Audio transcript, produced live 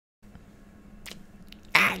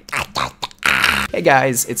Hey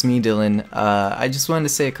guys, it's me Dylan. I just wanted to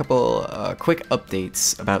say a couple quick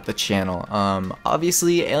updates about the channel.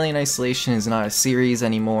 Obviously Alien Isolation is not a series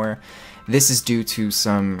anymore. This is due to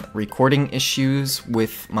some recording issues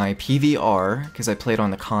with my PVR, because I played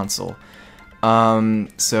on the console.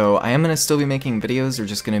 So I am going to still be making videos. They're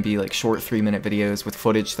just going to be like short 3-minute videos with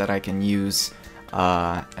footage that I can use. And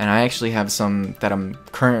I actually have some that I'm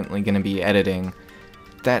currently going to be editing.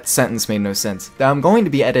 That sentence made no sense. That I'm going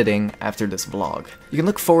to be editing after this vlog. You can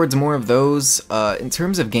look forward to more of those. In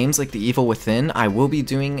terms of games like The Evil Within, I will be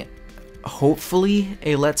doing, hopefully,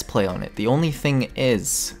 a Let's Play on it. The only thing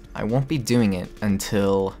is, I won't be doing it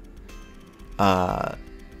until,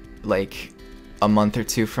 like, a month or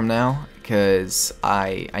two from now, because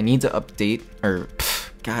I need to update, or,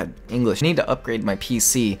 God, English. I need to upgrade my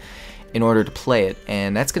PC in order to play it,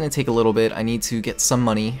 and that's gonna take a little bit. I need to get some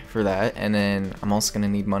money for that, and then I'm also gonna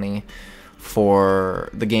need money for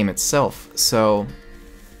the game itself. So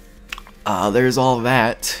there's all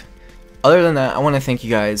that. Other than that, I want to thank you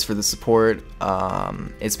guys for the support.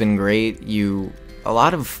 It's been great. A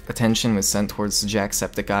lot of attention was sent towards the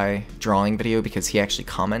Jacksepticeye drawing video because he actually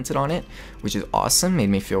commented on it, which is awesome. Made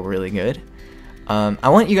me feel really good. I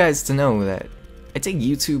want you guys to know that I take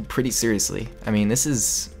YouTube pretty seriously. I mean, this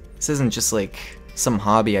isn't just like some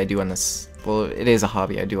hobby I do on this, well, it is a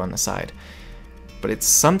hobby I do on the side, but it's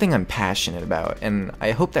something I'm passionate about, and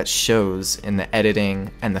I hope that shows in the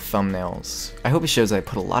editing and the thumbnails. I hope it shows that I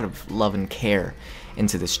put a lot of love and care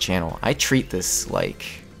into this channel. I treat this like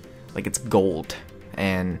it's gold,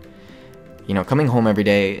 and you know, coming home every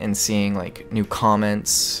day and seeing like new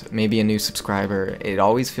comments, maybe a new subscriber, it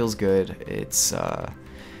always feels good. It's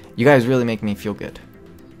you guys really make me feel good.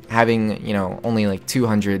 Having, you know, only like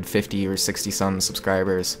 250 or 60 some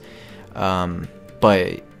subscribers,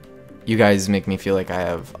 but you guys make me feel like I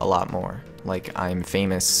have a lot more, like I'm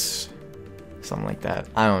famous, something like that.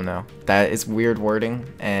 I don't know, that is weird wording,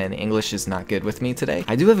 and English is not good with me today.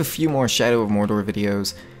 I do have a few more Shadow of Mordor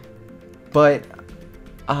videos, but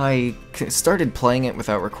I started playing it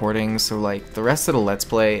without recording, so like the rest of the Let's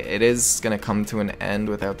Play, it is gonna come to an end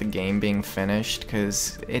without the game being finished,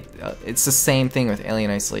 because it's the same thing with Alien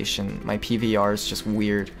Isolation. My PVR is just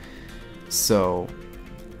weird, so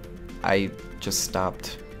I just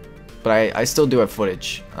stopped. But I still do have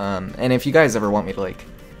footage, and if you guys ever want me to, like,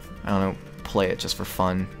 I don't know, play it just for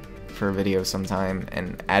fun for a video sometime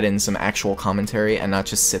and add in some actual commentary and not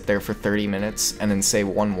just sit there for 30 minutes and then say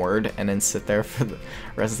one word and then sit there for the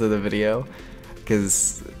rest of the video,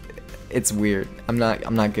 because it's weird. I'm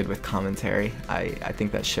not good with commentary. I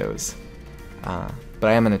think that shows, but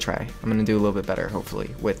I am gonna try. I'm gonna do a little bit better, hopefully,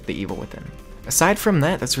 with The Evil Within. Aside from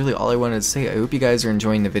that, that's really all I wanted to say. I hope you guys are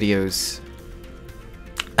enjoying the videos.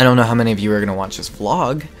 I don't know how many of you are gonna watch this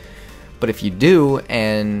vlog, but if you do,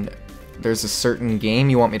 and there's a certain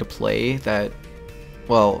game you want me to play that,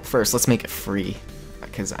 well, first let's make it free,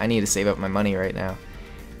 because I need to save up my money right now.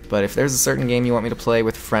 But if there's a certain game you want me to play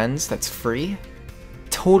with friends that's free,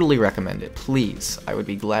 totally recommend it, please. I would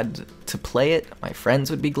be glad to play it, my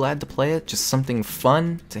friends would be glad to play it, just something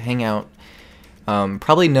fun to hang out.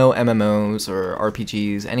 Probably no MMOs or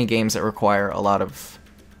RPGs, any games that require a lot of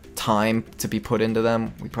time to be put into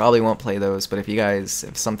them. We probably won't play those, but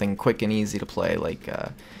if something quick and easy to play, like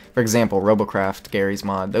for example, Robocraft, Gary's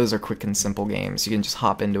Mod, those are quick and simple games. You can just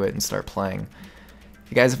hop into it and start playing.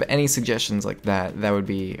 If you guys have any suggestions like that, that would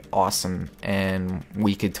be awesome, and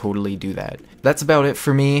we could totally do that. That's about it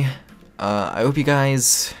for me. I hope you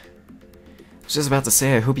guys, I was just about to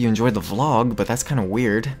say I hope you enjoyed the vlog, but that's kind of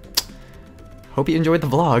weird. Hope you enjoyed the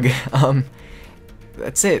vlog.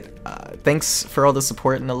 That's it. Thanks for all the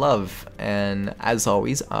support and the love, and as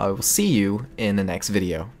always, I will see you in the next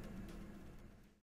video.